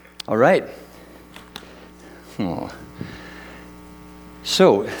All right.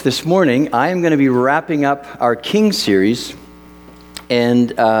 So this morning, I am going to be wrapping up our King series,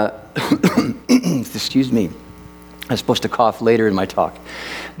 and excuse me, I'm supposed to cough later in my talk.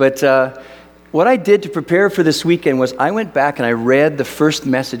 But what I did to prepare for this weekend was I went back and I read the first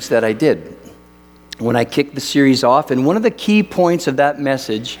message that I did when I kicked the series off, and one of the key points of that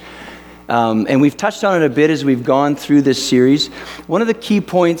message, and we've touched on it a bit as we've gone through this series, one of the key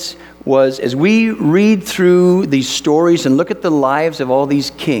points was as we read through these stories and look at the lives of all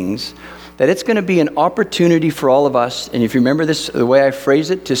these kings, that it's going to be an opportunity for all of us, and if you remember this, the way I phrase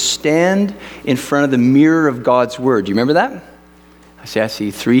it, to stand in front of the mirror of God's Word. Do you remember that? I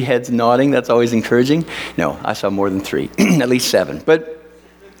see 3 heads nodding. That's always encouraging. No, I saw more than 3, at least 7. But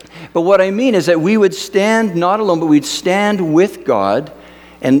what I mean is that we would stand not alone, but we'd stand with God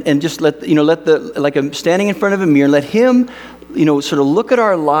and just like I'm standing in front of a mirror, let Him, sort of look at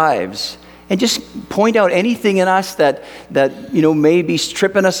our lives and just point out anything in us that may be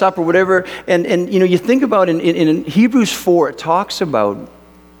tripping us up or whatever. And you think about in Hebrews 4, it talks about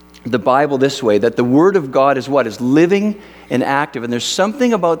the Bible this way, that the Word of God is what? Is living and active. And there's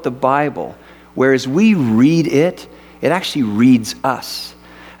something about the Bible, whereas we read it, it actually reads us.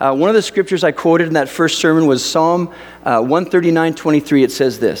 One of the scriptures I quoted in that first sermon was Psalm 139:23. It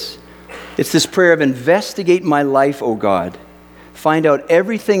says this. It's this prayer of, investigate my life, O God. Find out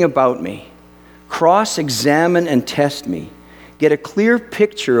everything about me. Cross-examine and test me. Get a clear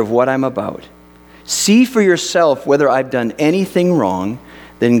picture of what I'm about. See for yourself whether I've done anything wrong,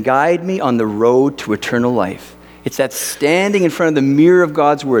 then guide me on the road to eternal life. It's that standing in front of the mirror of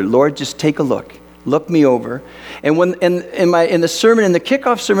God's Word. Lord, just take a look. Look me over. And in the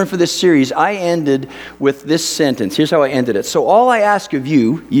kickoff sermon for this series, I ended with this sentence. Here's how I ended it. So all I ask of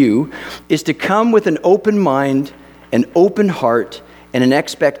you, is to come with an open mind, an open heart, and an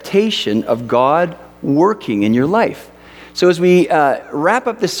expectation of God working in your life. So as we wrap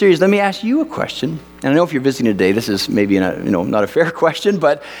up this series, let me ask you a question. And I know if you're visiting today, this is maybe not a fair question,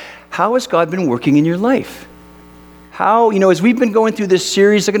 but how has God been working in your life? How, as we've been going through this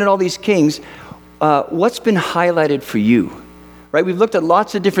series, looking at all these kings, what's been highlighted for you? Right? We've looked at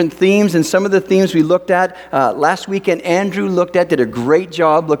lots of different themes, and some of the themes we looked at last weekend, Andrew did a great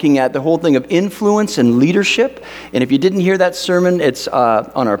job looking at the whole thing of influence and leadership. And if you didn't hear that sermon, it's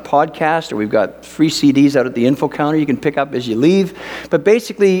on our podcast, or we've got free CDs out at the info counter you can pick up as you leave. But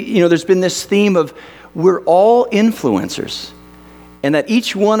basically, there's been this theme of we're all influencers, and that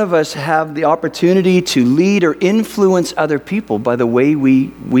each one of us have the opportunity to lead or influence other people by the way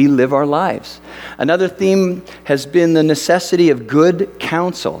we live our lives. Another theme has been the necessity of good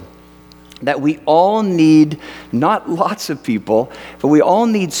counsel, that we all need, not lots of people, but we all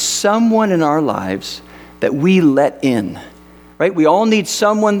need someone in our lives that we let in, right? We all need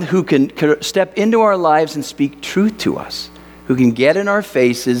someone who can step into our lives and speak truth to us, who can get in our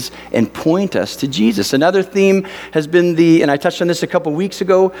faces and point us to Jesus. Another theme has been and I touched on this a couple weeks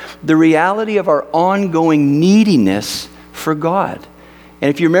ago, the reality of our ongoing neediness for God. And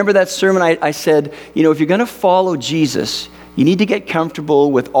if you remember that sermon, I said, if you're going to follow Jesus, you need to get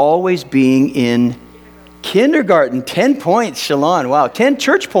comfortable with always being in kindergarten. 10 points, Shalon. Wow, 10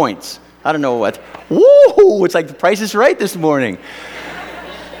 church points. I don't know what. Woo! It's like the Price is Right this morning.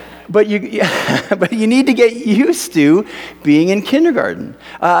 But you need to get used to being in kindergarten.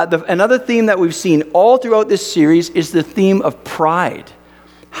 Another theme that we've seen all throughout this series is the theme of pride.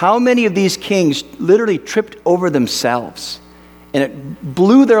 How many of these kings literally tripped over themselves? And it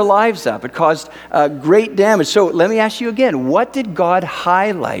blew their lives up. It caused great damage. So let me ask you again, what did God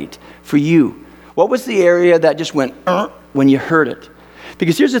highlight for you? What was the area that just went when you heard it?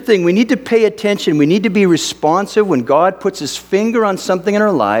 Because here's the thing, we need to pay attention. We need to be responsive when God puts His finger on something in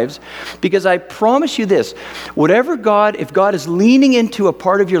our lives. Because I promise you this, if God is leaning into a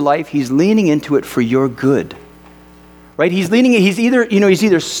part of your life, He's leaning into it for your good. Right? He's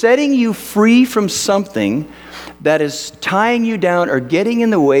either setting you free from something that is tying you down or getting in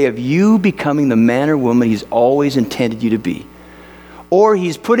the way of you becoming the man or woman He's always intended you to be. Or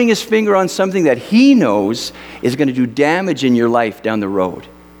He's putting His finger on something that He knows is going to do damage in your life down the road.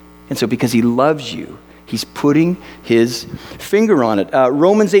 And so because He loves you, He's putting His finger on it.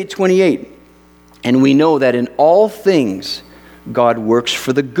 Romans 8:28. And we know that in all things God works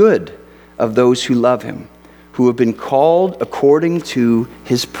for the good of those who love Him, who have been called according to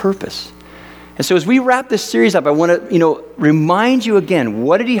His purpose. And so as we wrap this series up, I want to, remind you again,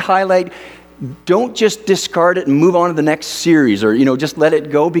 what did He highlight? don't just discard it and move on to the next series or, just let it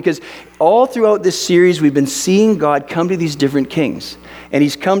go, because all throughout this series, we've been seeing God come to these different kings. And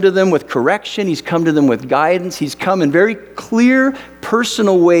he's come to them with correction. He's come to them with guidance. He's come in very clear,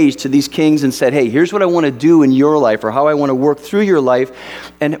 personal ways to these kings and said, hey, here's what I want to do in your life, or how I want to work through your life.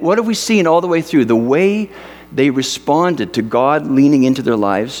 And what have we seen all the way through? The way they responded to God leaning into their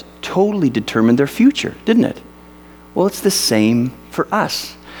lives totally determined their future, didn't it? Well, it's the same for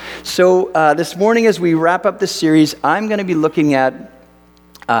us. So this morning, as we wrap up this series, I'm going to be looking at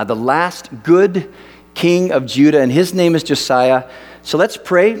the last good king of Judah, and his name is Josiah. So let's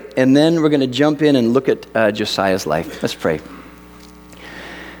pray, and then we're going to jump in and look at Josiah's life. Let's pray.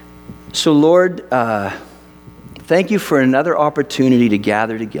 So Lord, thank you for another opportunity to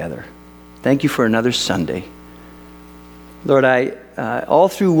gather together. Thank you for another Sunday. Lord, all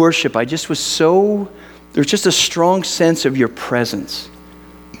through worship, there's just a strong sense of your presence.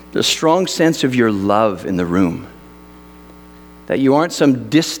 A strong sense of your love in the room. That you aren't some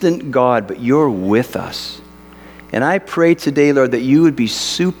distant God, but you're with us. And I pray today, Lord, that you would be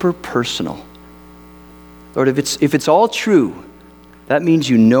super personal. Lord, if it's all true, that means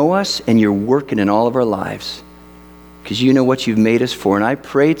you know us and you're working in all of our lives. Because you know what you've made us for. And I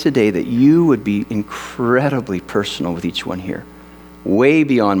pray today that you would be incredibly personal with each one here. Way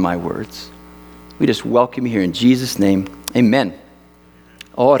beyond my words. We just welcome you here in Jesus' name. Amen.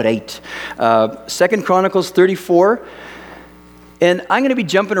 All right. 2 Chronicles 34. And I'm going to be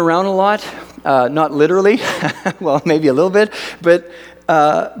jumping around a lot. Not literally. Well, maybe a little bit. But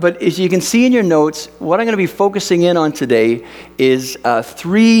as you can see in your notes, what I'm going to be focusing in on today is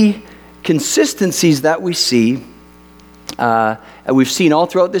 3 consistencies that we see. We've seen all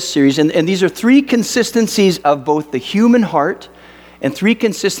throughout this series. And these are 3 consistencies of both the human heart and 3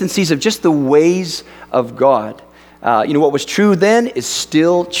 consistencies of just the ways of God. What was true then is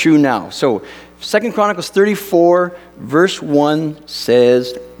still true now. So 2 Chronicles 34, verse 1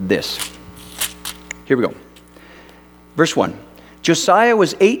 says this. Here we go. Verse 1. Josiah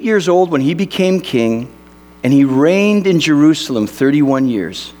was 8 years old when he became king, and he reigned in Jerusalem 31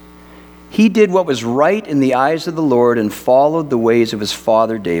 years. He did what was right in the eyes of the Lord and followed the ways of his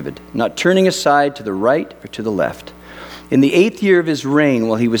father David, not turning aside to the right or to the left. In the 8th year of his reign,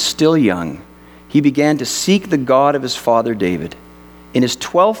 while he was still young, he began to seek the God of his father David. In his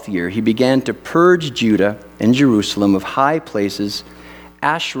 12th year, he began to purge Judah and Jerusalem of high places,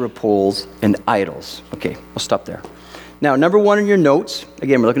 Asherah poles, and idols. Okay, we'll stop there. Now, number 1 in your notes,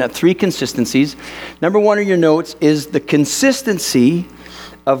 again, we're looking at 3 consistencies. Number 1 in your notes is the consistency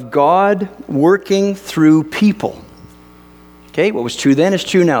of God working through people. Okay, what was true then is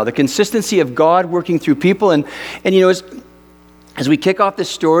true now. The consistency of God working through people. And as we kick off this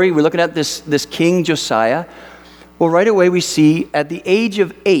story, we're looking at this King Josiah. Well, right away we see at the age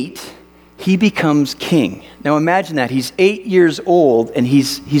of 8, he becomes king. Now imagine that. He's 8 years old and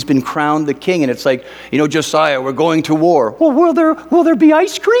he's been crowned the king. And it's like, Josiah, we're going to war. Well, will there be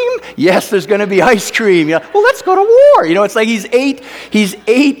ice cream? Yes, there's going to be ice cream. Yeah. Well, let's go to war. It's like he's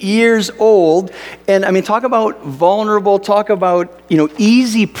 8 years old. And talk about vulnerable, talk about,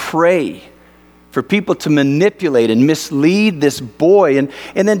 easy prey for people to manipulate and mislead this boy. And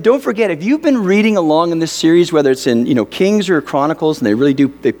then don't forget, if you've been reading along in this series, whether it's in Kings or Chronicles, and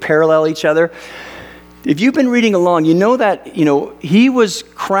they parallel each other. If you've been reading along, you know that he was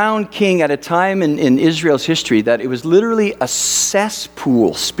crowned king at a time in Israel's history that it was literally a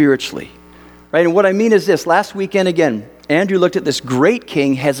cesspool spiritually. Right? And what I mean is this, last weekend again, Andrew looked at this great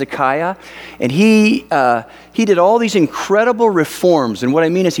king, Hezekiah, and he did all these incredible reforms. And what I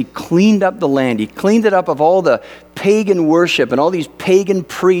mean is he cleaned up the land. He cleaned it up of all the pagan worship and all these pagan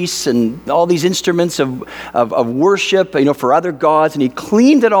priests and all these instruments of worship, for other gods. And he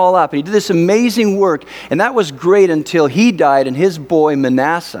cleaned it all up. And he did this amazing work. And that was great until he died and his boy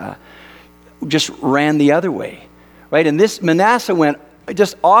Manasseh just ran the other way. Right? And this Manasseh went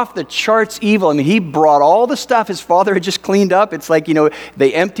just off the charts evil. He brought all the stuff his father had just cleaned up. It's like,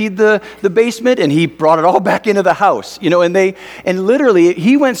 they emptied the basement and he brought it all back into the house, and literally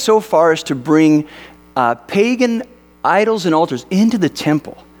he went so far as to bring pagan idols and altars into the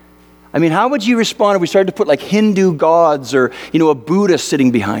temple. How would you respond if we started to put like Hindu gods or, a Buddha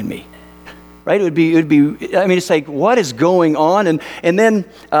sitting behind me? Right? It would be. It's like, what is going on? And then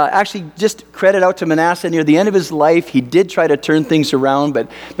actually just credit out to Manasseh. Near the end of his life, he did try to turn things around, but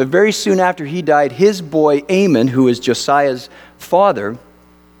very soon after he died, his boy Amon, who is Josiah's father,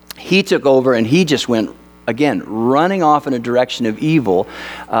 he took over and he just went, again, running off in a direction of evil,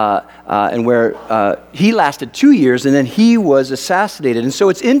 and where he lasted 2 years and then he was assassinated. And so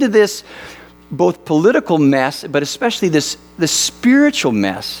it's into this both political mess, but especially this spiritual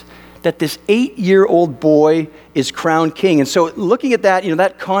mess, that this 8-year-old boy is crowned king. And so looking at that,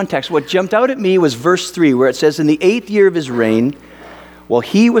 that context, what jumped out at me was verse 3, where it says, in the 8th year of his reign, while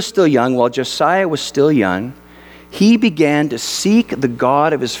he was still young, while Josiah was still young, he began to seek the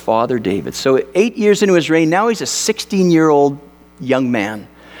God of his father David. So 8 years into his reign, now he's a 16-year-old young man.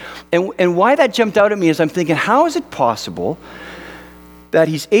 And why that jumped out at me is I'm thinking, how is it possible that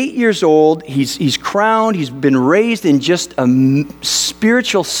he's 8 years old, he's crowned, he's been raised in just a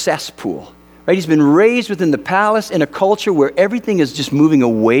spiritual cesspool, right? He's been raised within the palace in a culture where everything is just moving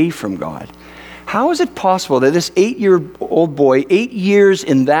away from God. How is it possible that this 8-year-old boy, 8 years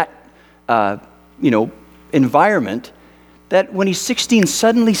in that, environment, that when he's 16,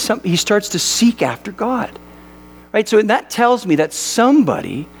 suddenly he starts to seek after God, right? So that tells me that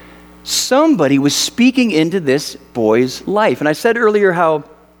somebody was speaking into this boy's life. And I said earlier how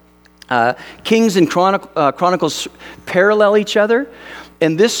Kings and Chronicles parallel each other.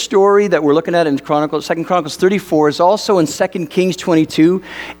 And this story that we're looking at in 2 Chronicles 34 is also in 2 Kings 22.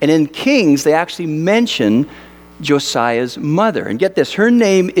 And in Kings, they actually mention Josiah's mother. And get this, her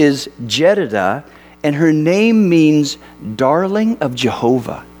name is Jedidah, and her name means darling of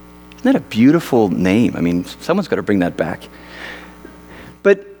Jehovah. Isn't that a beautiful name? I mean, someone's got to bring that back.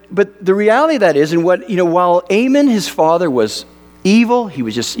 But the reality of that is, and while Amon, his father, was evil, he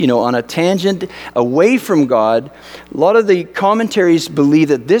was just, on a tangent away from God, a lot of the commentaries believe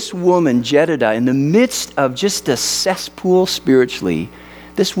that this woman, Jedidah, in the midst of just a cesspool spiritually,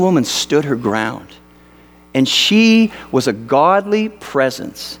 this woman stood her ground. And she was a godly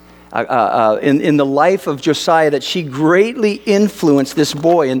presence in the life of Josiah, that she greatly influenced this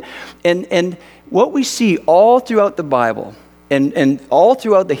boy. And what we see all throughout the Bible, and all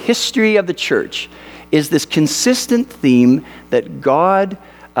throughout the history of the church, is this consistent theme that God,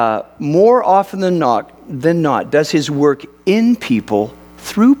 more often than not, does his work in people,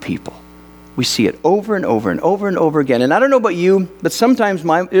 through people. We see it over and over and over and over again. And I don't know about you, but sometimes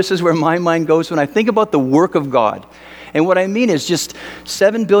this is where my mind goes when I think about the work of God. And what I mean is just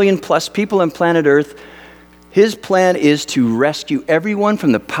 7 billion plus people on planet Earth. His plan is to rescue everyone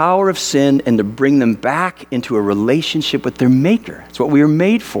from the power of sin and to bring them back into a relationship with their Maker. It's what we were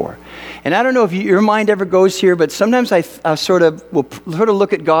made for. And I don't know if your mind ever goes here, but sometimes I sort of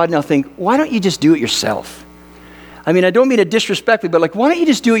look at God and I'll think, why don't you just do it yourself? I mean, I don't mean it disrespectfully, but why don't you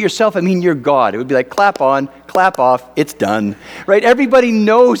just do it yourself? I mean, you're God. It would be like, clap on, clap off, it's done, right? Everybody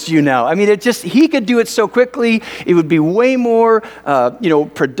knows you now. I mean, he could do it so quickly. It would be way more,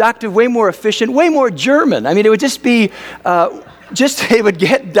 productive, way more efficient, way more German. I mean, it would just be, it would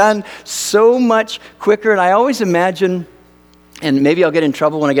get done so much quicker. And I always imagine, and maybe I'll get in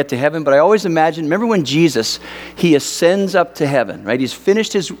trouble when I get to heaven, but I always imagine, remember when Jesus, he ascends up to heaven, right? He's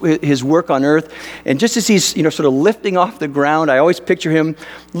finished his work on earth, and just as he's, sort of lifting off the ground, I always picture him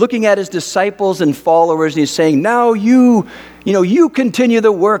looking at his disciples and followers, and he's saying, now you continue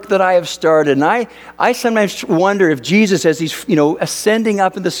the work that I have started. And I sometimes wonder if Jesus, as he's, ascending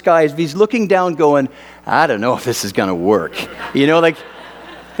up in the skies, if he's looking down going, I don't know if this is going to work. Like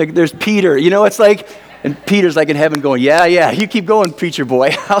there's Peter, it's like, and Peter's like in heaven going, yeah, you keep going, preacher boy.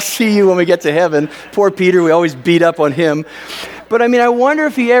 I'll see you when we get to heaven. Poor Peter, we always beat up on him. But I mean, I wonder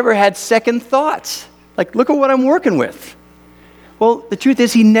if he ever had second thoughts. Like, look at what I'm working with. Well, the truth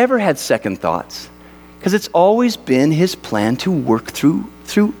is he never had second thoughts, because it's always been his plan to work through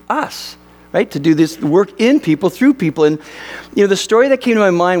us, right? To do this work in people, through people. And, the story that came to my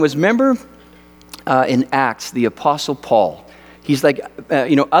mind was, remember in Acts, the Apostle Paul. He's like,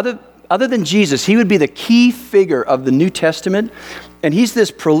 other than Jesus, he would be the key figure of the New Testament. And he's this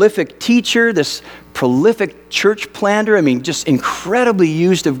prolific teacher, this prolific church planter. I mean, just incredibly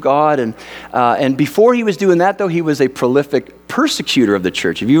used of God. And before he was doing that, though, he was a prolific persecutor of the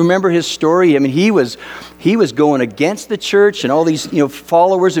church. If you remember his story, I mean, he was going against the church and all these,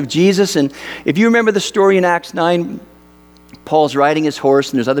 followers of Jesus. And if you remember the story in Acts 9, Paul's riding his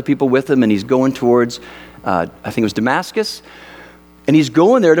horse and there's other people with him, and he's going towards, I think it was Damascus. And he's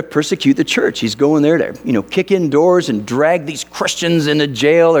going there to persecute the church. He's going there to, kick in doors and drag these Christians into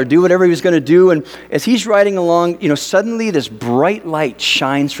jail or do whatever he was going to do. And as he's riding along, suddenly this bright light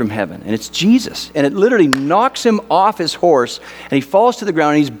shines from heaven. And it's Jesus. And it literally knocks him off his horse. And he falls to the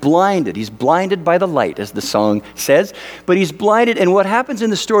ground and he's blinded. He's blinded by the light, as the song says. But he's blinded. And what happens in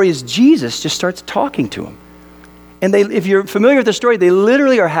the story is Jesus just starts talking to him. And if you're familiar with the story, they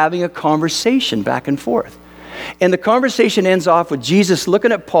literally are having a conversation back and forth. And the conversation ends off with Jesus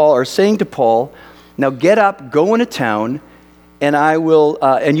looking at Paul, or saying to Paul, now get up, go into town, and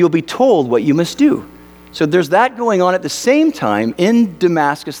and you'll be told what you must do. So there's that going on at the same time in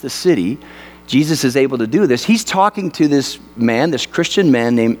Damascus, the city. Jesus is able to do this, he's talking to this man, this Christian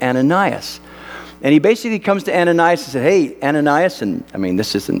man named Ananias. And he basically comes to Ananias and says, hey, Ananias, and I mean,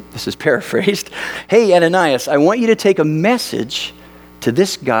 this is paraphrased. Hey, Ananias, I want you to take a message to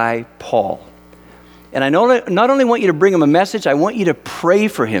this guy, Paul. And I not only want you to bring him a message, I want you to pray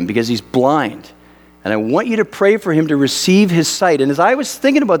for him because he's blind. And I want you to pray for him to receive his sight. And as I was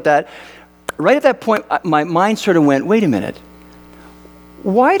thinking about that, right at that point, my mind sort of went, wait a minute.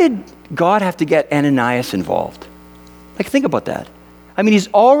 Why did God have to get Ananias involved? Like, think about that. I mean,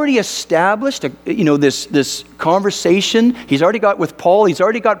 he's already established, this conversation. He's already got with Paul. He's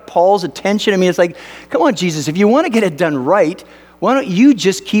already got Paul's attention. I mean, it's like, come on, Jesus, if you want to get it done right, why don't you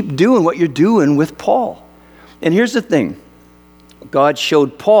just keep doing what you're doing with Paul? And here's the thing. God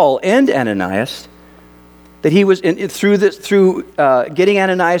showed Paul and Ananias that he was, through getting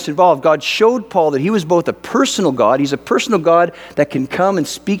Ananias involved, God showed Paul that he was both a personal God. He's a personal God that can come and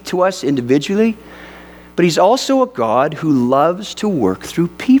speak to us individually, but he's also a God who loves to work through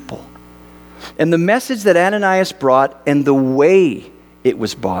people. And the message that Ananias brought and the way it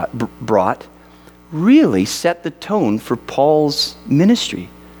was brought really set the tone for Paul's ministry.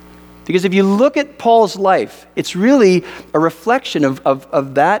 Because if you look at Paul's life, it's really a reflection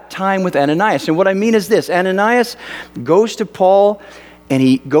of that time with Ananias. And what I mean is this. Ananias goes to Paul, and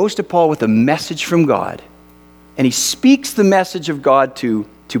he goes to Paul with a message from God. And he speaks the message of God to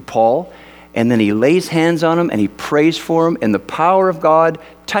Paul, and then he lays hands on him, and he prays for him, and the power of God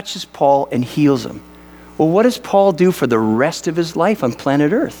touches Paul and heals him. Well, what does Paul do for the rest of his life on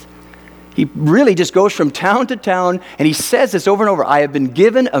planet Earth? He really just goes from town to town, and he says this over and over, I have been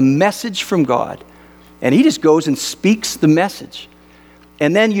given a message from God. And he just goes and speaks the message.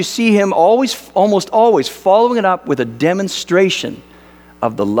 And then you see him almost always following it up with a demonstration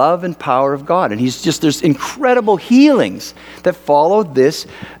of the love and power of God. And there's incredible healings that follow this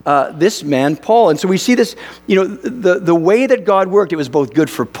man, Paul. And so we see this, the way that God worked, it was both good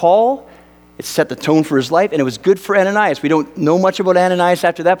for Paul, it set the tone for his life, and it was good for Ananias. We don't know much about Ananias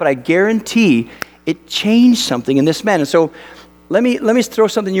after that, but I guarantee it changed something in this man. And so let me throw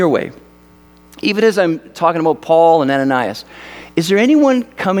something your way. Even as I'm talking about Paul and Ananias, is there anyone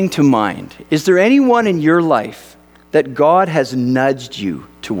coming to mind? Is there anyone in your life that God has nudged you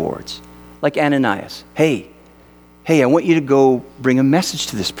towards? Like Ananias. Hey, I want you to go bring a message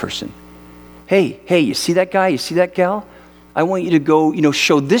to this person. Hey, you see that guy? You see that gal? I want you to go,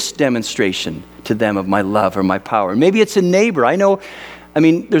 show this demonstration to them of my love or my power. Maybe it's a neighbor.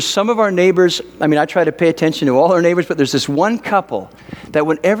 There's some of our neighbors, I try to pay attention to all our neighbors, but there's this one couple that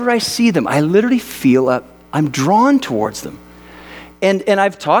whenever I see them, I literally feel I'm drawn towards them. And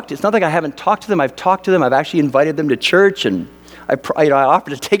I've talked, it's not like I haven't talked to them, I've talked to them, I've actually invited them to church, and I offer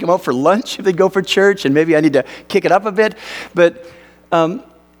to take them out for lunch if they go for church, and maybe I need to kick it up a bit. But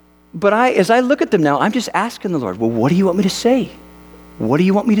as I look at them now, I'm just asking the Lord, well, what do you want me to say? What do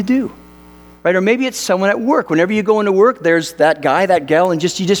you want me to do? Right? Or maybe it's someone at work. Whenever you go into work, there's that guy, that gal, and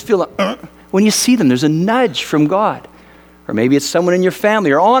you just feel when you see them, there's a nudge from God. Or maybe it's someone in your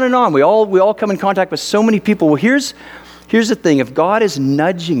family, or on and on. We all come in contact with so many people. Well, here's the thing. If God is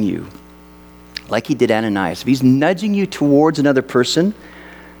nudging you, like he did Ananias, if he's nudging you towards another person,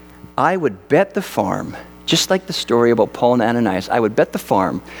 I would bet the farm, just like the story about Paul and Ananias, I would bet the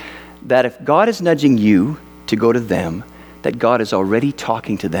farm that if God is nudging you to go to them, that God is already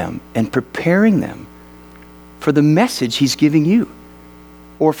talking to them and preparing them for the message he's giving you,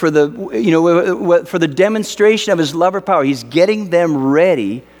 or for the demonstration of his love or power. He's getting them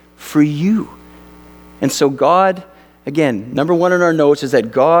ready for you. And so God, again, number one in our notes is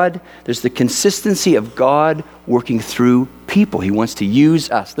that there's the consistency of God working through people. He wants to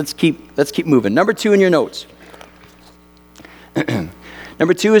use us. Let's keep moving. Number two in your notes.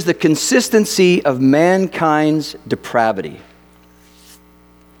 Number two is the consistency of mankind's depravity.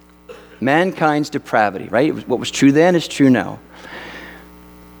 Mankind's depravity, right? What was true then is true now.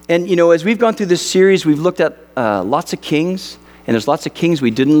 And, as we've gone through this series, we've looked at lots of kings, and there's lots of kings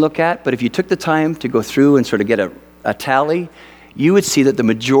we didn't look at, but if you took the time to go through and sort of get a tally, you would see that the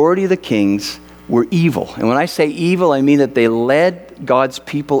majority of the kings were evil. And when I say evil, I mean that they led God's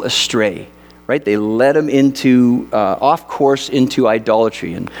people astray. Right? They led them off course into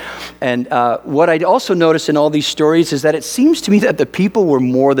idolatry. And what I also noticed in all these stories is that it seems to me that the people were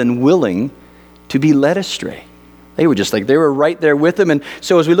more than willing to be led astray. They were right there with them. And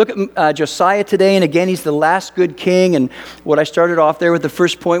so as we look at Josiah today, and again, he's the last good king. And what I started off there with the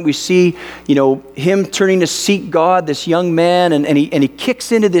first point, we see, him turning to seek God, this young man, and he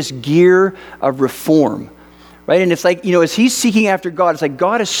kicks into this gear of reform. right? And it's like, as he's seeking after God, it's like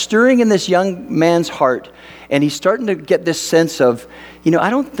God is stirring in this young man's heart, and he's starting to get this sense of,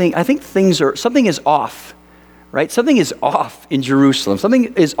 I think something is off, right? Something is off in Jerusalem.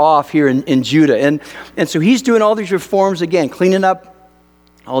 Something is off here in Judah. And so he's doing all these reforms again, cleaning up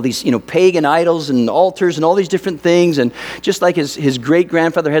all these, pagan idols and altars and all these different things, and just like his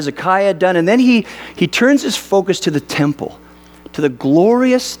great-grandfather Hezekiah had done. And then he turns his focus to the temple, to the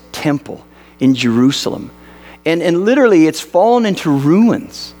glorious temple in Jerusalem. And literally it's fallen into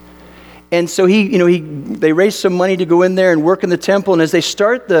ruins. And so they raised some money to go in there and work in the temple. And as they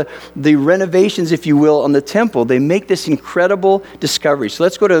start the renovations, if you will, on the temple, they make this incredible discovery. So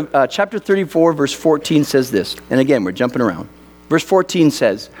let's go to chapter 34, verse 14 says this. And again, we're jumping around. Verse 14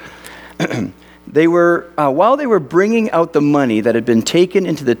 says, while they were bringing out the money that had been taken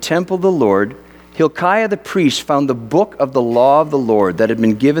into the temple of the Lord, Hilkiah the priest found the book of the law of the Lord that had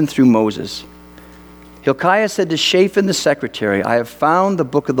been given through Moses. Hilkiah said to Shaphan the secretary, I have found the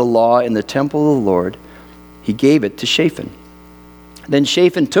book of the law in the temple of the Lord. He gave it to Shaphan. Then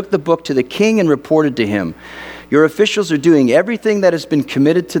Shaphan took the book to the king and reported to him, your officials are doing everything that has been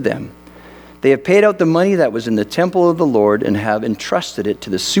committed to them. They have paid out the money that was in the temple of the Lord and have entrusted it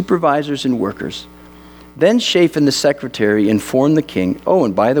to the supervisors and workers. Then Shaphan the secretary informed the king, oh,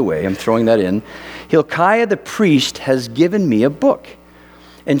 and by the way, I'm throwing that in, Hilkiah the priest has given me a book.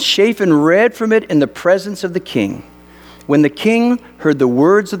 And Shaphan read from it in the presence of the king. When the king heard the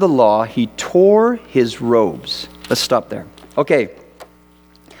words of the law, he tore his robes. Let's stop there. Okay.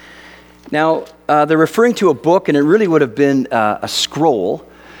 Now, they're referring to a book, and it really would have been a scroll.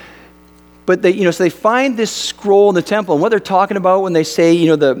 But so they find this scroll in the temple, and what they're talking about when they say,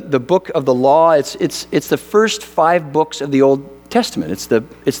 the book of the law, it's the first 5 books of the Old Testament. It's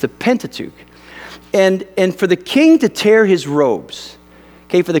the Pentateuch, and for the king to tear his robes,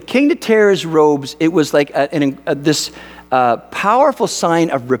 for the king to tear his robes, it was like this powerful sign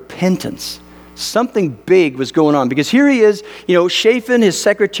of repentance. Something big was going on, because here he is, Shaphan, his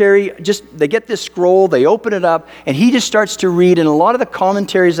secretary, they get this scroll, they open it up, and he just starts to read. And a lot of the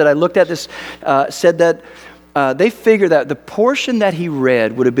commentaries that I looked at this said that they figure that the portion that he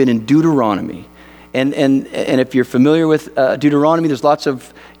read would have been in Deuteronomy. And if you're familiar with Deuteronomy, there's lots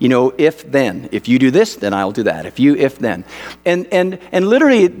of, if then. If you do this, then I'll do that. If then. And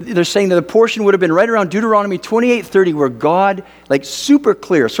literally, they're saying that the portion would have been right around Deuteronomy 28:30, where God, like super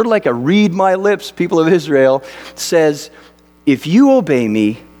clear, sort of like a read my lips, people of Israel, says, if you obey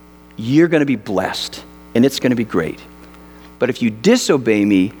me, you're going to be blessed, and it's going to be great. But if you disobey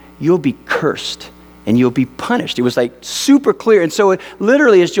me, you'll be cursed, and you'll be punished. It was like super clear. And so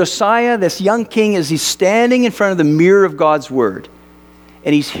literally, as Josiah, this young king, as he's standing in front of the mirror of God's word,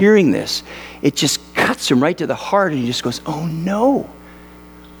 and he's hearing this, it just cuts him right to the heart, and he just goes, oh no,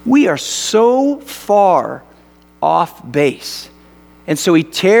 we are so far off base. And so he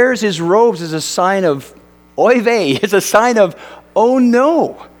tears his robes as a sign of oy vey, as a sign of, oh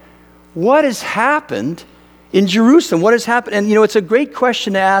no, what has happened in Jerusalem? What has happened? And it's a great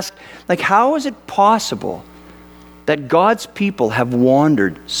question to ask, like, how is it possible that God's people have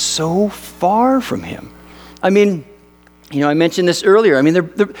wandered so far from him? I mean, I mentioned this earlier. I mean,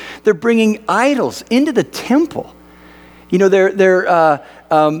 they're bringing idols into the temple. They're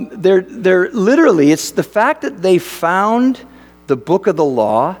literally, it's the fact that they found the book of the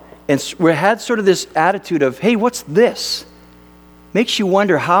law and had sort of this attitude of, hey, what's this? Makes you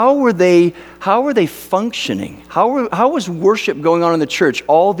wonder, how were they functioning? How was worship going on in the church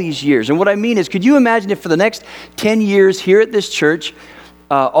all these years? And what I mean is, could you imagine if for the next 10 years here at this church,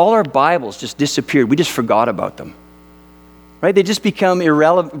 all our Bibles just disappeared? We just forgot about them. Right? They just became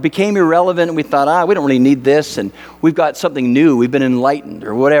irrelevant, and we thought, we don't really need this, and we've got something new, we've been enlightened,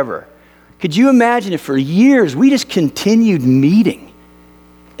 or whatever. Could you imagine if for years we just continued meeting,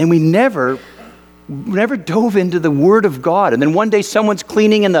 and we never dove into the Word of God? And then one day someone's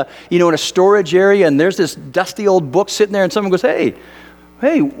cleaning in a storage area, and there's this dusty old book sitting there, and someone goes, hey,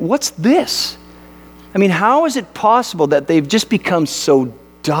 what's this? I mean, how is it possible that they've just become so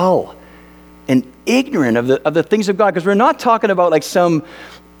dull and ignorant of the things of God? Because we're not talking about like some,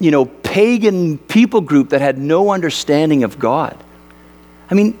 pagan people group that had no understanding of God.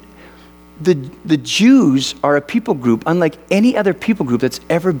 I mean, the Jews are a people group unlike any other people group that's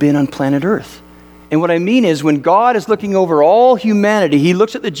ever been on planet Earth. And what I mean is, when God is looking over all humanity, he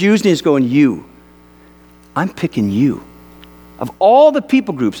looks at the Jews and he's going, I'm picking you. Of all the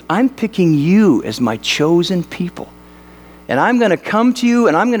people groups, I'm picking you as my chosen people. And I'm going to come to you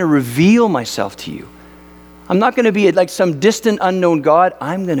and I'm going to reveal myself to you. I'm not going to be like some distant, unknown God.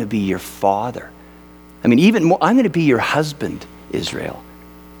 I'm going to be your father. I mean, even more, I'm going to be your husband, Israel.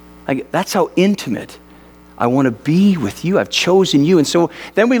 That's how intimate I want to be with you. I've chosen you. And so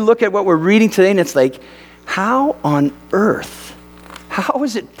then we look at what we're reading today, and it's like, how on earth, how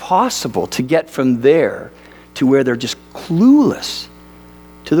is it possible to get from there to where they're just clueless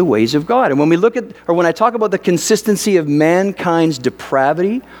to the ways of God? And when we look at, or when I talk about the consistency of mankind's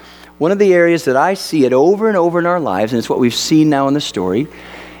depravity, one of the areas that I see it over and over in our lives, and it's what we've seen now in the story,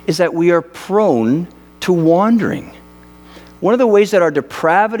 is that we are prone to wandering. One of the ways that our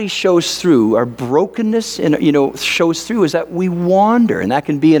depravity shows through, our brokenness shows through, is that we wander. And that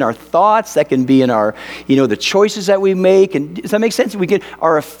can be in our thoughts, that can be in our, the choices that we make. And does that make sense? We get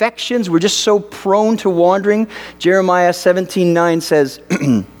our affections, we're just so prone to wandering. Jeremiah 17:9 says,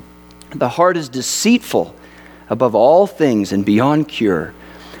 the heart is deceitful above all things and beyond cure.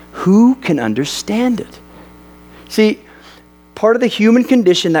 Who can understand it? See, part of the human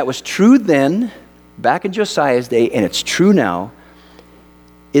condition that was true then, back in Josiah's day, and it's true now,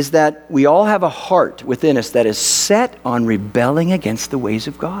 is that we all have a heart within us that is set on rebelling against the ways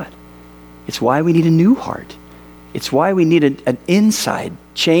of God. It's why we need a new heart. It's why we need an inside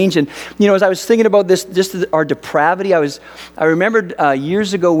change. And, as I was thinking about this, just our depravity, I remembered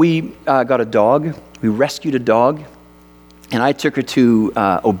years ago we got a dog. We rescued a dog, and I took her to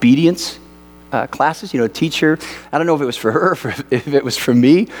obedience classes, teach her. I don't know if it was for her or if it was for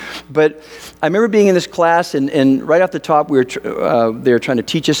me, but I remember being in this class, and right off the top, they were trying to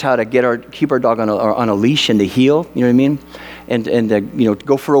teach us how to keep our dog on a leash and to heel, you know what I mean, and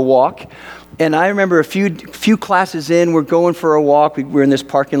go for a walk. And I remember a few classes in, we're going for a walk. We're in this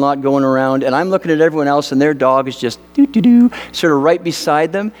parking lot going around, and I'm looking at everyone else, and their dog is just sort of right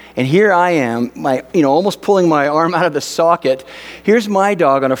beside them. And here I am, almost pulling my arm out of the socket. Here's my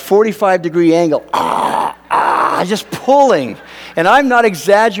dog on a 45-degree angle, just pulling. And I'm not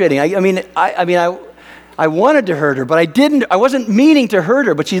exaggerating. I wanted to hurt her, but I didn't. I wasn't meaning to hurt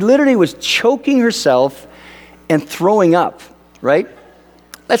her, but she literally was choking herself and throwing up. Right?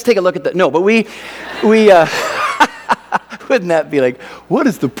 Let's take a look at that. No, but we wouldn't that be like, what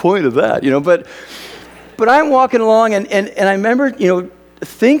is the point of that? But I'm walking along and I remember,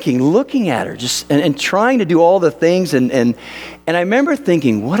 thinking, looking at her just and trying to do all the things and I remember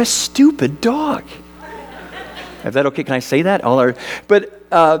thinking, what a stupid dog. Is that okay? Can I say that?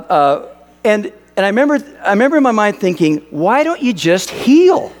 And I remember in my mind thinking, why don't you just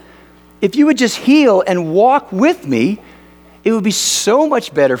heel? If you would just heel and walk with me, it would be so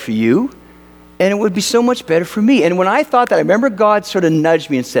much better for you, and it would be so much better for me. And when I thought that, I remember God sort of nudged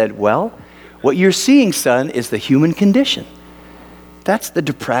me and said, well, what you're seeing, son, is the human condition. That's the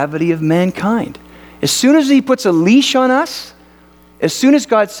depravity of mankind. As soon as he puts a leash on us, as soon as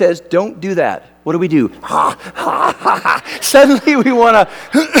God says, don't do that, what do? Suddenly we want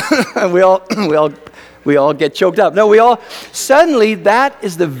to, we all get choked up. No, suddenly that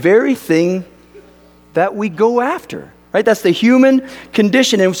is the very thing that we go after. Right? That's the human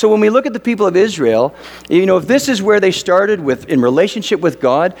condition. And so when we look at the people of Israel, if this is where they started in relationship with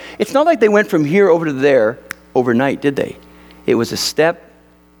God, it's not like they went from here over to there overnight, did they? It was a step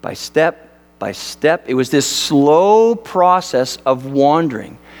by step by step. It was this slow process of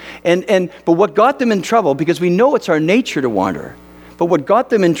wandering. But what got them in trouble, because we know it's our nature to wander, but what got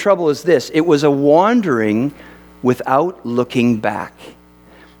them in trouble is this: it was a wandering without looking back.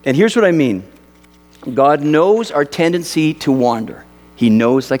 And here's what I mean. God knows our tendency to wander. He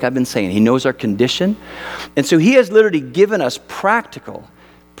knows, like I've been saying, He knows our condition. And so He has literally given us practical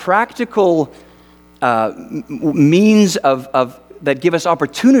means of that give us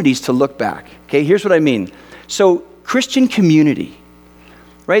opportunities to look back. Okay, here's what I mean. So Christian community,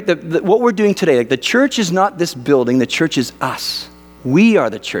 right? What we're doing today, like the church is not this building, the church is us. We are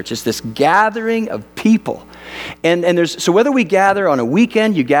the church. It's this gathering of people. And so whether we gather on a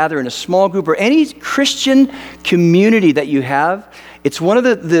weekend, you gather in a small group, or any Christian community that you have, it's one of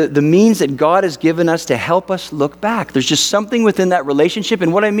the means that God has given us to help us look back. There's just something within that relationship.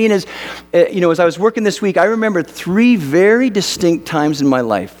 And what I mean is, as I was working this week, I remember 3 very distinct times in my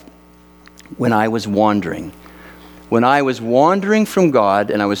life when I was wandering. When I was wandering from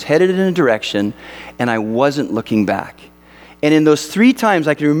God and I was headed in a direction and I wasn't looking back. And in those 3 times,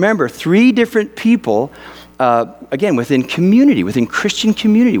 I can remember 3 different people, again, within community, within Christian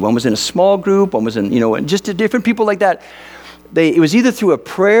community. One was in a small group, one was in, just different people like that. It was either through a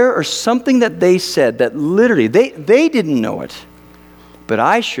prayer or something that they said that literally, they didn't know it, but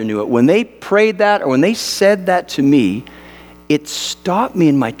I sure knew it. When they prayed that or when they said that to me, it stopped me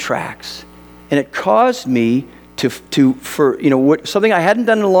in my tracks. And it caused me something I hadn't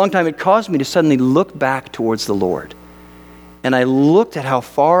done in a long time, it caused me to suddenly look back towards the Lord. And I looked at how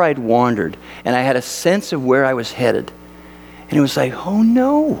far I'd wandered, and I had a sense of where I was headed. And it was like, oh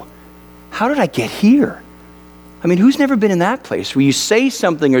no, how did I get here? I mean, who's never been in that place where you say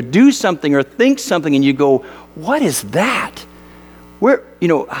something or do something or think something and you go, what is that? Where,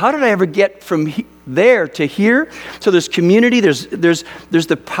 how did I ever get from there to here? So there's community, there's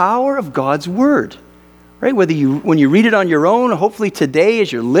the power of God's word, right? When you read it on your own, hopefully today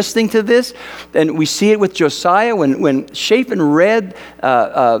as you're listening to this, and we see it with Josiah, when Shaphan read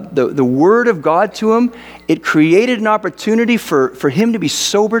the word of God to him, it created an opportunity for him to be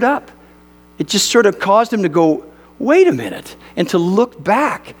sobered up. It just sort of caused him to go, wait a minute, and to look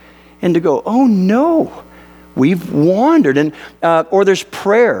back and to go, oh no, we've wandered. And or there's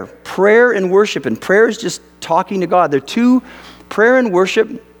prayer and worship, and prayer is just talking to God. They're two, prayer and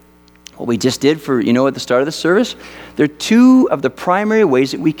worship, what we just did for, at the start of the service, they're two of the primary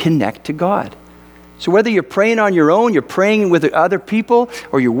ways that we connect to God. So whether you're praying on your own, you're praying with other people,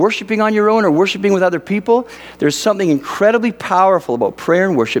 or you're worshiping on your own or worshiping with other people, there's something incredibly powerful about prayer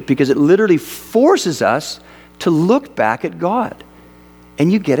and worship because it literally forces us to look back at God.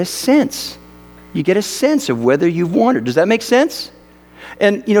 And you get a sense. You get a sense of whether you've wandered. Does that make sense?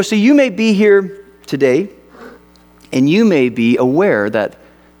 And, so you may be here today, and you may be aware that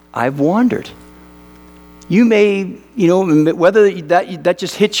I've wandered. You may, whether that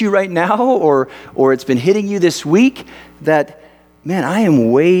just hits you right now or it's been hitting you this week, that, man, I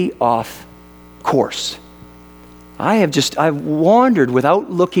am way off course. I've wandered without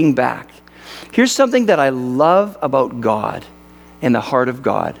looking back. Here's something that I love about God and the heart of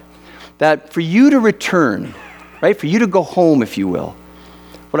God. That for you to return, right, for you to go home, if you will,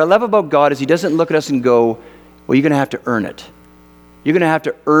 what I love about God is he doesn't look at us and go, well, you're going to have to earn it. You're going to have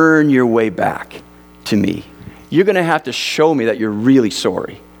to earn your way back to me. You're going to have to show me that you're really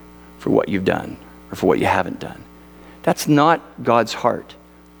sorry for what you've done or for what you haven't done. That's not God's heart.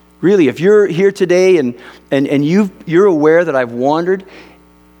 Really, if you're here today and you're aware that I've wandered,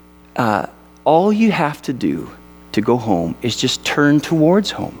 all you have to do to go home is just turn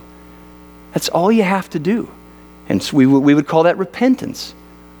towards home. That's all you have to do. And so we would call that repentance,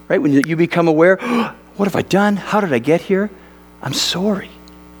 right? When you become aware, what have I done? How did I get here? I'm sorry,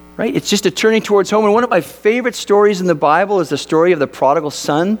 right? It's just a turning towards home. And one of my favorite stories in the Bible is the story of the prodigal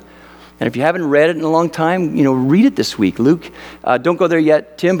son. And if you haven't read it in a long time, read it this week. Luke, don't go there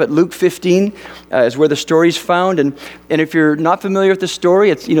yet, Tim, but Luke 15 is where the story's found. And if you're not familiar with the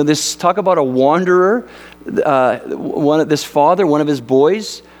story, it's, this talk about a wanderer. This father, one of his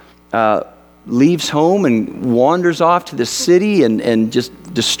boys, leaves home and wanders off to the city and just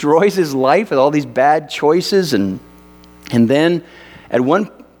destroys his life with all these bad choices. And then at one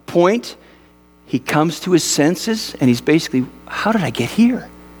point, he comes to his senses and he's basically, how did I get here?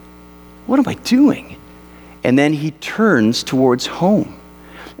 What am I doing? And then he turns towards home.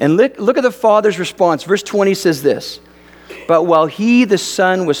 And look at the father's response. Verse 20 says this, but while he, the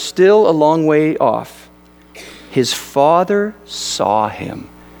son, was still a long way off, his father saw him.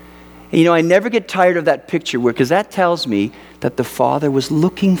 And, I never get tired of that picture because that tells me that the father was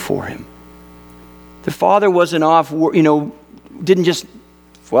looking for him. The father wasn't off, didn't just,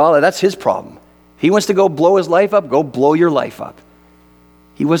 well, that's his problem. He wants to go blow his life up, go blow your life up.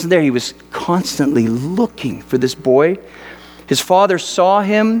 He wasn't there. He was constantly looking for this boy. His father saw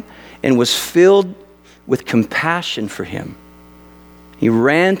him and was filled with compassion for him. He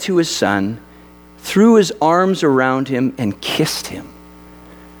ran to his son, threw his arms around him, and kissed him.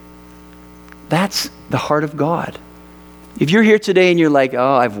 That's the heart of God. If you're here today and you're like,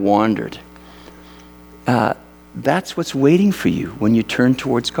 oh, I've wandered, that's what's waiting for you when you turn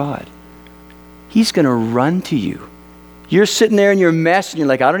towards God. He's going to run to you. You're sitting there in your mess and you're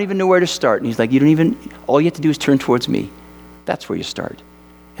like, I don't even know where to start. And he's like, all you have to do is turn towards me. That's where you start.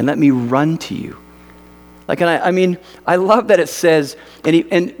 And let me run to you. I love that it says,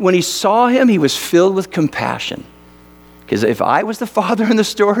 and when he saw him, he was filled with compassion. Because if I was the father in the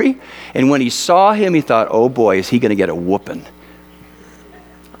story, and when he saw him, he thought, oh boy, is he going to get a whooping.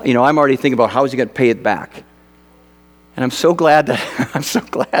 I'm already thinking about how is he going to pay it back. And I'm so glad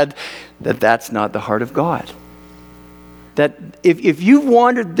that that's not the heart of God. That if you've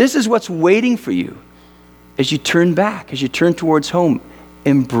wandered, this is what's waiting for you as you turn back, as you turn towards home.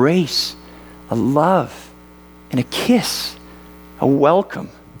 Embrace a love and a kiss, a welcome.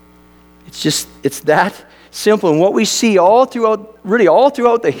 It's that simple. And what we see all throughout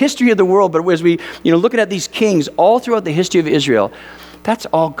the history of the world, but as we, looking at these kings all throughout the history of Israel, that's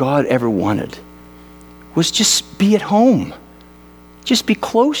all God ever wanted, was just be at home. Just be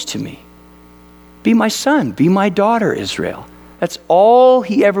close to me. Be my son. Be my daughter, Israel. That's all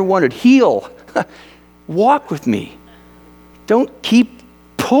he ever wanted. Heal. Walk with me. Don't keep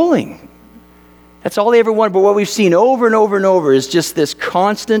pulling. That's all he ever wanted. But what we've seen over and over and over is just this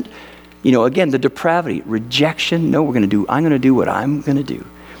constant Again, the depravity, rejection. No, I'm going to do what I'm going to do.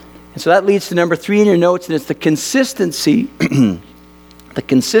 And so that leads to number 3 in your notes, and it's the consistency, the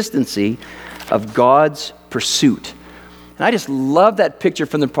consistency of God's pursuit. And I just love that picture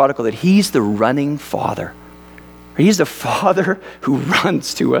from the prodigal, that he's the running father. He's the father who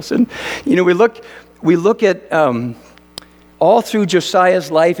runs to us. And, we look at all through Josiah's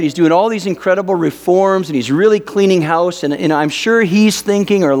life, and he's doing all these incredible reforms, and he's really cleaning house. And I'm sure he's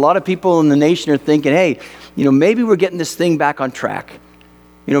thinking, or a lot of people in the nation are thinking, hey, maybe we're getting this thing back on track.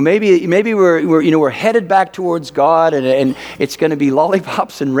 Maybe we're headed back towards God, and it's going to be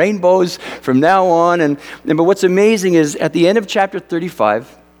lollipops and rainbows from now on. But what's amazing is at the end of chapter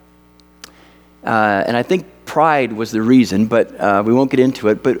 35, and I think pride was the reason, but we won't get into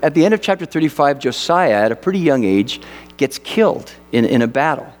it. But at the end of chapter 35, Josiah, at a pretty young age, gets killed in a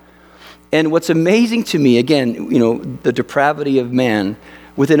battle. And what's amazing to me, again, the depravity of man,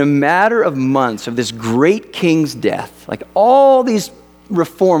 within a matter of months of this great king's death, like all these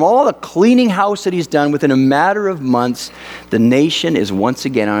reform, all the cleaning house that he's done, within a matter of months, the nation is once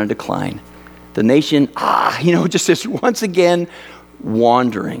again on a decline. The nation, just is once again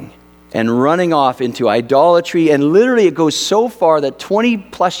wandering and running off into idolatry. And literally it goes so far that 20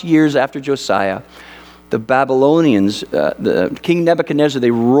 plus years after Josiah, the Babylonians, the King Nebuchadnezzar,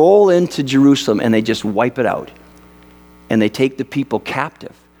 they roll into Jerusalem and they just wipe it out. And they take the people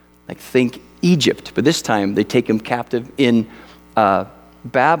captive. Like think Egypt, but this time they take them captive in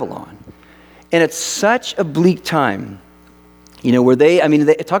Babylon. And it's such a bleak time, where they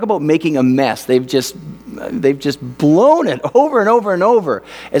talk about making a mess. They've just blown it over and over and over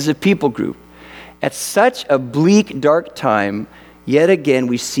as a people group. At such a bleak, dark time, yet again,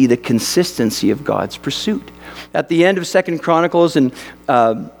 we see the consistency of God's pursuit. At the end of 2 Chronicles, and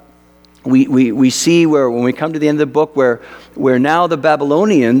we see where, when we come to the end of the book, where now the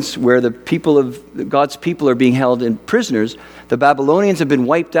Babylonians, where the people of God's people are being held in prisoners, the Babylonians have been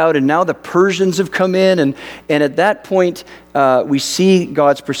wiped out, and now the Persians have come in, and at that point, we see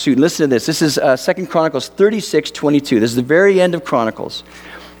God's pursuit. Listen to this. This is 2 Chronicles 36:22. This is the very end of Chronicles.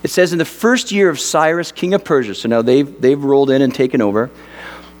 It says, in the first year of Cyrus, king of Persia, so now they've rolled in and taken over,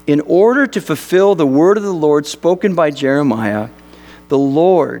 in order to fulfill the word of the Lord spoken by Jeremiah, the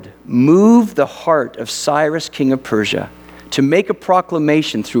Lord moved the heart of Cyrus, king of Persia, to make a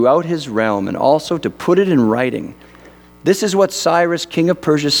proclamation throughout his realm and also to put it in writing. This is what Cyrus, king of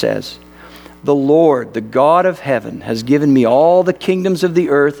Persia, says. The Lord, the God of heaven, has given me all the kingdoms of the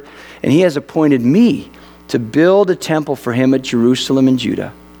earth, and he has appointed me to build a temple for him at Jerusalem and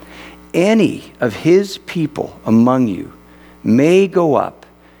Judah. Any of his people among you may go up,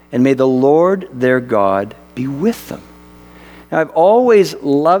 and may the Lord their God be with them. Now, I've always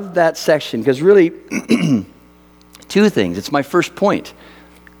loved that section because really, two things. It's my first point.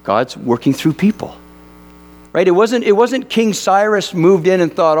 God's working through people. Right? It wasn't King Cyrus moved in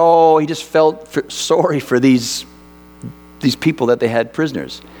and thought, he just felt sorry for these people that they had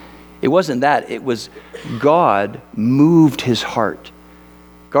prisoners. It wasn't that. It was God moved his heart.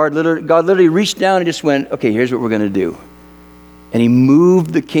 God literally reached down and just went, okay, here's what we're going to do. And he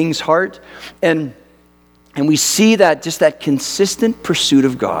moved the king's heart. And we see that, just that consistent pursuit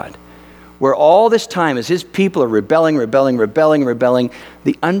of God, where all this time as his people are rebelling,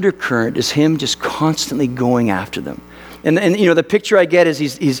 the undercurrent is him just constantly going after them. And the picture I get is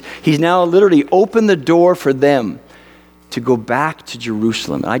he's now literally opened the door for them to go back to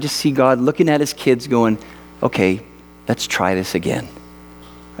Jerusalem. And I just see God looking at his kids going, okay, let's try this again.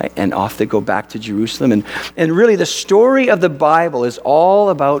 Right? And off they go back to Jerusalem. And really the story of the Bible is all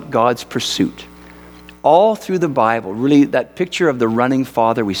about God's pursuit. All through the Bible, really that picture of the running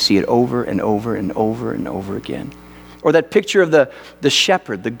father, we see it over and over and over and over again. Or that picture of the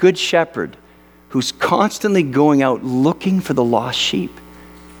shepherd, the good shepherd, who's constantly going out looking for the lost sheep.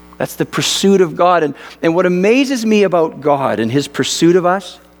 That's the pursuit of God. And what amazes me about God and his pursuit of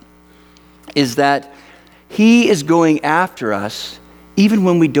us is that he is going after us even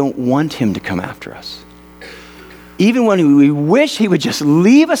when we don't want him to come after us. Even when we wish he would just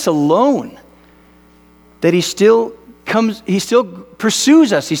leave us alone. That he still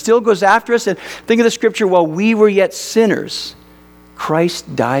pursues us. He still goes after us. And think of the scripture, while we were yet sinners,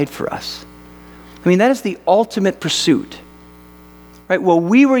 Christ died for us. I mean, that is the ultimate pursuit. Right? While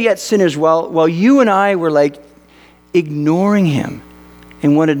we were yet sinners, while you and I were like ignoring him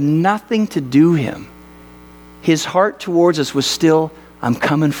and wanted nothing to do him, his heart towards us was still, I'm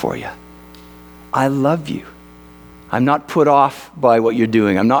coming for you. I love you. I'm not put off by what you're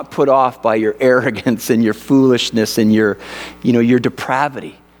doing. I'm not put off by your arrogance and your foolishness and your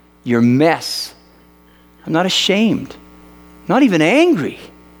depravity, your mess. I'm not ashamed, not even angry.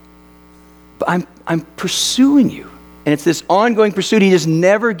 but I'm pursuing you. And it's this ongoing pursuit. He just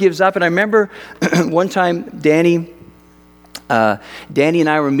never gives up. And I remember one time Danny and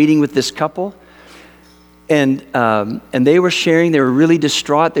I were meeting with this couple, and they were sharing, they were really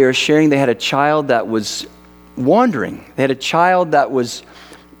distraught. They were sharing they had a child that was wandering. They had a child that was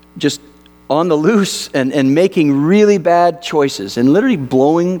just on the loose and making really bad choices and literally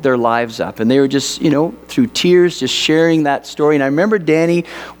blowing their lives up. And they were just, through tears, just sharing that story. And I remember Danny,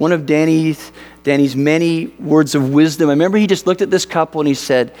 one of Danny's many words of wisdom, I remember he just looked at this couple and he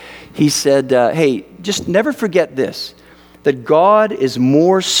said, hey, just never forget this, that God is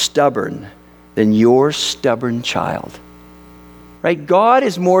more stubborn than your stubborn child. Right? God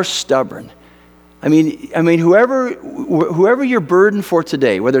is more stubborn. I mean, whoever you're burdened for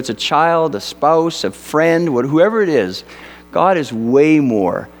today, whether it's a child, a spouse, a friend, whoever it is, God is way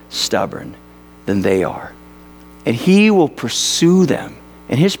more stubborn than they are. And he will pursue them.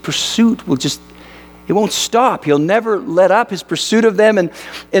 And his pursuit it won't stop. He'll never let up his pursuit of them.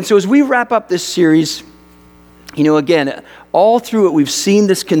 And so as we wrap up this series, again, all through it, we've seen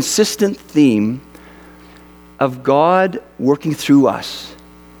this consistent theme of God working through us.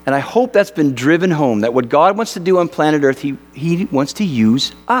 And I hope that's been driven home, that what God wants to do on planet Earth, he wants to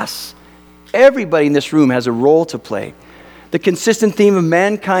use us. Everybody in this room has a role to play. The consistent theme of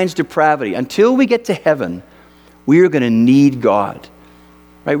mankind's depravity. Until we get to heaven, we are going to need God.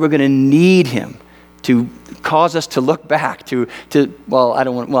 Right? We're going to need him to cause us to look back, to pull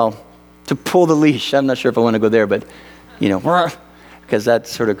the leash. I'm not sure if I want to go there, but, because that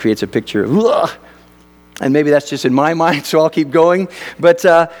sort of creates a picture of, and maybe that's just in my mind, so I'll keep going. But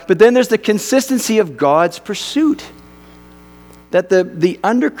then there's the consistency of God's pursuit. That the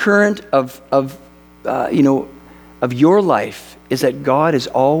undercurrent of your life is that God is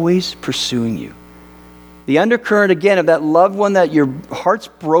always pursuing you. The undercurrent, again, of that loved one that your heart's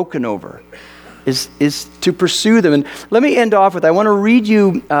broken over is to pursue them. And let me end off with, I want to read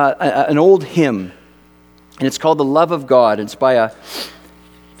you an old hymn, and it's called The Love of God. It's by a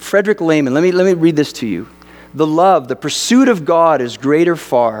Frederick Lehman. Let me read this to you. The pursuit of God is greater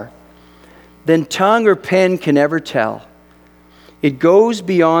far than tongue or pen can ever tell. It goes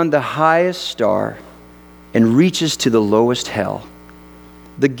beyond the highest star and reaches to the lowest hell.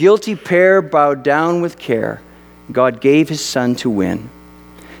 The guilty pair bowed down with care. God gave his son to win.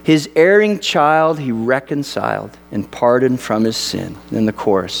 His erring child he reconciled and pardoned from his sin. And then the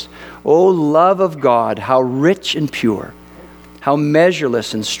chorus. O love of God, how rich and pure, how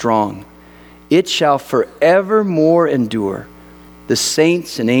measureless and strong. It shall forevermore endure, the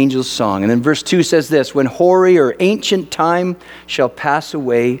saints' and angels' song. And then verse 2 says this, when hoary or ancient time shall pass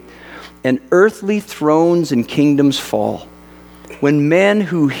away, and earthly thrones and kingdoms fall, when men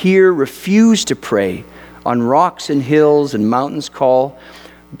who hear refuse to pray, on rocks and hills and mountains call,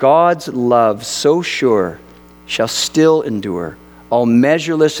 God's love so sure shall still endure, all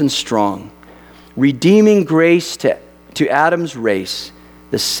measureless and strong, redeeming grace to Adam's race,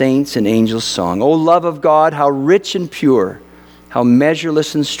 the saints' and angels' song. O love of God, how rich and pure, how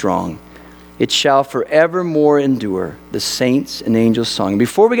measureless and strong, it shall forevermore endure, the saints' and angels' song. And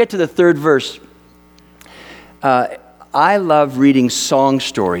before we get to the third verse, I love reading song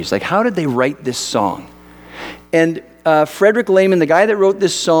stories. Like, how did they write this song? And Frederick Lehman, the guy that wrote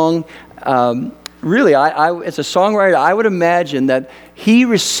this song, really, as a songwriter, I would imagine that he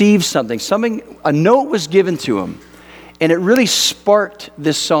received something, a note was given to him, and it really sparked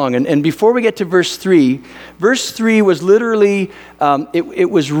this song. And before we get to verse 3 was literally, it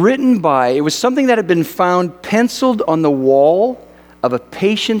was something that had been found penciled on the wall of a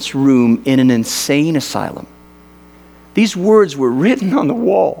patient's room in an insane asylum. These words were written on the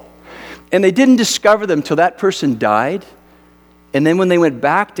wall. And they didn't discover them till that person died. And then when they went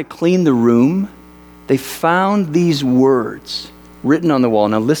back to clean the room, they found these words written on the wall.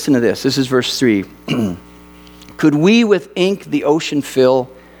 Now listen to this. This is verse 3. Could we with ink the ocean fill,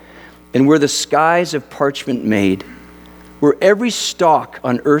 and were the skies of parchment made, were every stalk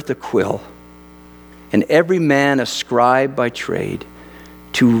on earth a quill, and every man a scribe by trade,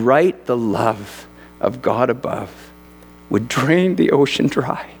 to write the love of God above, would drain the ocean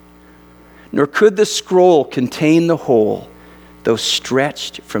dry. Nor could the scroll contain the whole, though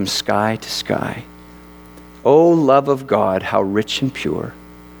stretched from sky to sky. O love of God, how rich and pure,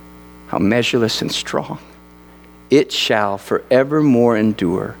 how measureless and strong. It shall forevermore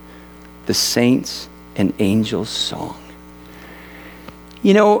endure, the saints' and angels' song.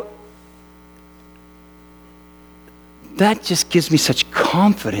 That just gives me such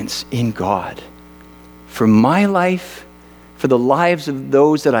confidence in God for my life, for the lives of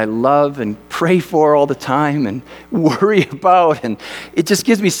those that I love and pray for all the time and worry about. And it just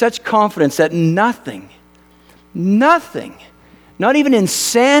gives me such confidence that nothing, not even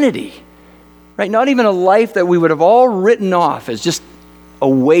insanity, right? Not even a life that we would have all written off as just a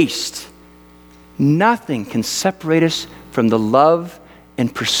waste. Nothing can separate us from the love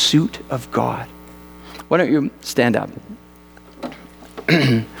and pursuit of God. Why don't you stand up?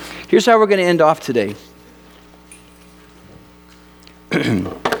 Here's how we're going to end off today.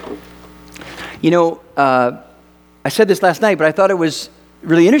 I said this last night, but I thought it was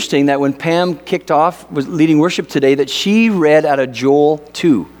really interesting that when Pam was leading worship today, that she read out of Joel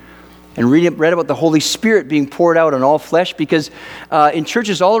 2 and read about the Holy Spirit being poured out on all flesh, because in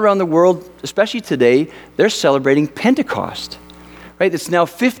churches all around the world, especially today, they're celebrating Pentecost. Right? It's now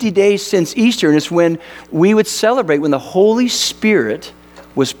 50 days since Easter, and it's when we would celebrate when the Holy Spirit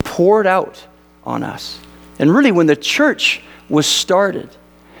was poured out on us. And really when the church was started.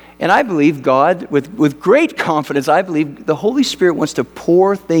 And I believe God, with great confidence, I believe the Holy Spirit wants to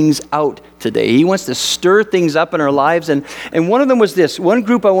pour things out today. He wants to stir things up in our lives. And one of them was this. One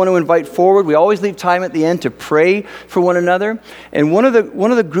group I want to invite forward. We always leave time at the end to pray for one another. And one of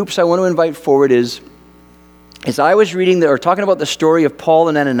the groups I want to invite forward is, as I was reading or talking about the story of Paul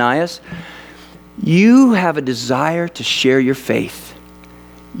and Ananias, you have a desire to share your faith.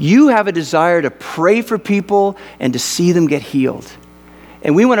 You have a desire to pray for people and to see them get healed.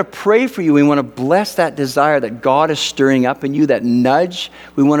 And we want to pray for you. We want to bless that desire that God is stirring up in you, that nudge.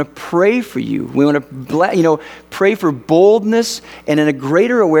 We want to pray for you. We want to pray for boldness and in a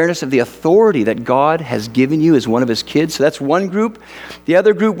greater awareness of the authority that God has given you as one of his kids. So that's one group. The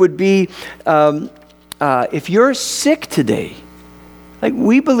other group would be if you're sick today,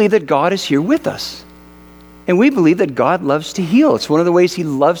 we believe that God is here with us. And we believe that God loves to heal. It's one of the ways he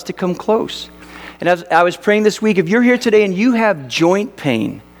loves to come close. And as I was praying this week, if you're here today and you have joint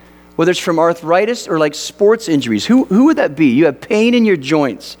pain, whether it's from arthritis or like sports injuries, who would that be? You have pain in your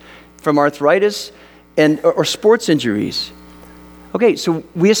joints from arthritis or sports injuries. Okay, so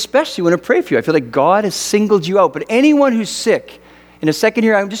we especially want to pray for you. I feel like God has singled you out. But anyone who's sick, in a second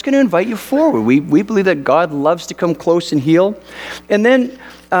here, I'm just going to invite you forward. We believe that God loves to come close and heal. And then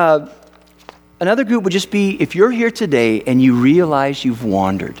another group would just be if you're here today and you realize you've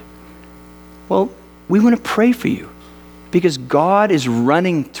wandered. Well, we want to pray for you because God is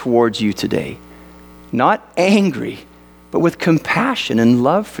running towards you today, not angry, but with compassion and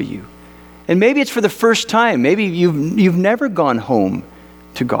love for you. And maybe it's for the first time. Maybe you've never gone home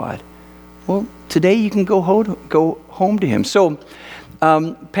to God. Well, today you can go home to him. So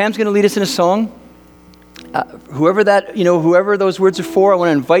Pam's going to lead us in a song. Whoever those words are for, I want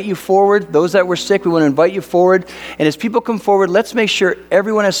to invite you forward. Those that were sick, we want to invite you forward. And as people come forward, let's make sure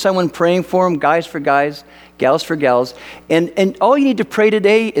everyone has someone praying for them, guys for guys, gals for gals. And all you need to pray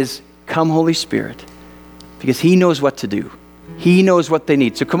today is, come Holy Spirit, because he knows what to do. He knows what they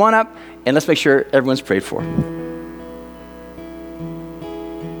need. So come on up and let's make sure everyone's prayed for.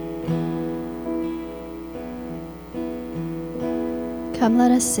 Come,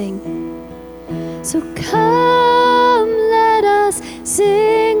 let us sing. So come, let us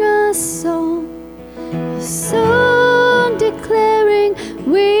sing a song declaring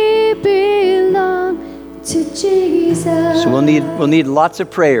we belong to Jesus. So we'll need lots of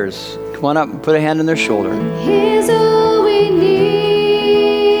prayers. Come on up and put a hand on their shoulder. Here's all we need.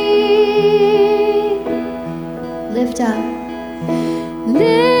 Lift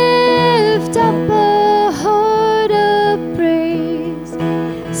up a heart of praise.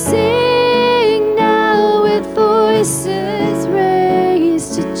 Sing now with voices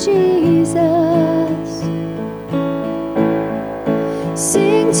raised to Jesus.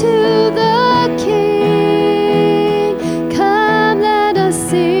 Sing to the King. Come, let us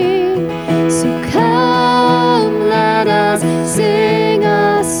sing. So come, let us sing.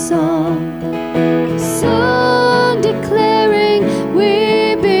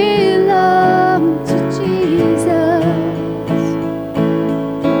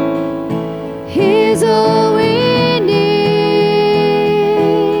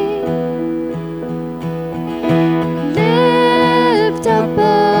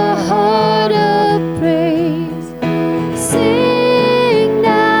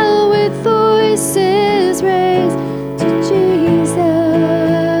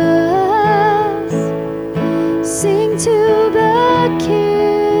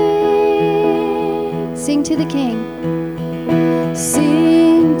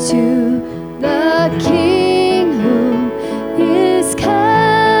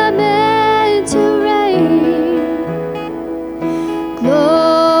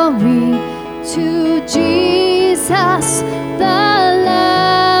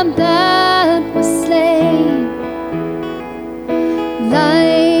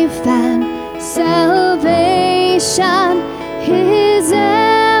 life and salvation his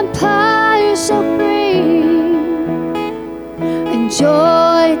empire shall bring, and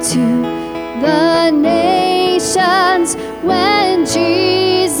joy to the nations when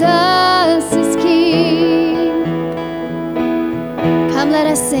Jesus is King. Come, let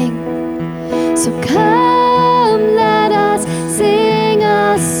us sing. So come, let us sing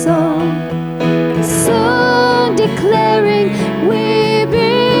a song declaring we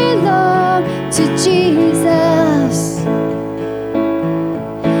belong to Jesus.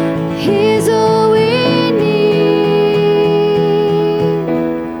 He's all we need.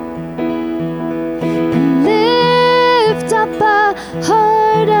 And lift up a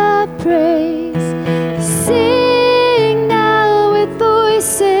heart of praise. Sing now with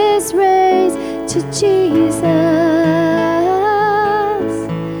voices raised to Jesus.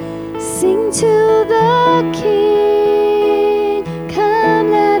 Sing to the King. Come,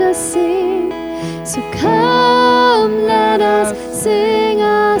 let us sing. So come, let us sing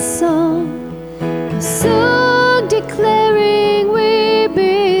a song declaring we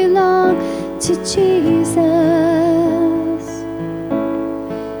belong to Jesus.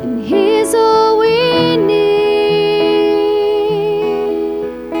 And He's all we need.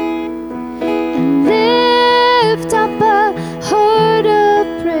 And lift up a heart of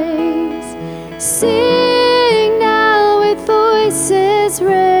praise. Sing now with voices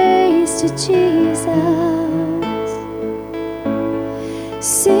raised to Jesus.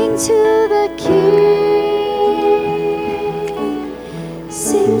 Sing to the King.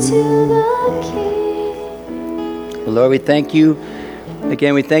 Sing to the King. Lord, we thank you.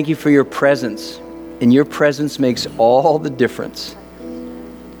 Again, we thank you for your presence. And your presence makes all the difference.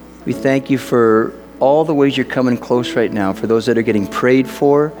 We thank you for all the ways you're coming close right now, for those that are getting prayed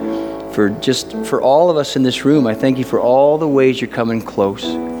for all of us in this room. I thank you for all the ways you're coming close.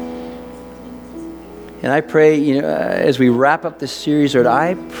 And I pray, as we wrap up this series, Lord,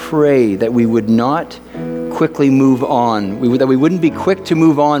 I pray that we would not quickly move on, that we wouldn't be quick to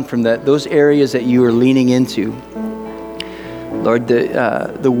move on from those areas that you are leaning into. Lord,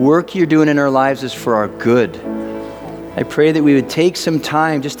 the work you're doing in our lives is for our good. I pray that we would take some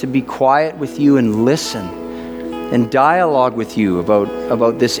time just to be quiet with you and listen and dialogue with you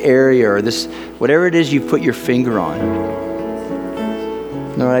about this area or this, whatever it is you've put your finger on.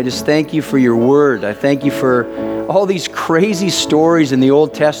 Lord, I just thank you for your word. I thank you for all these crazy stories in the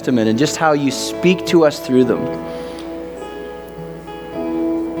Old Testament and just how you speak to us through them.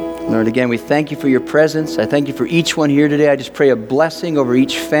 Lord, again, we thank you for your presence. I thank you for each one here today. I just pray a blessing over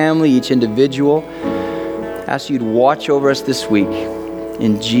each family, each individual. I ask you to watch over us this week.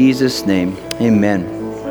 In Jesus' name, amen.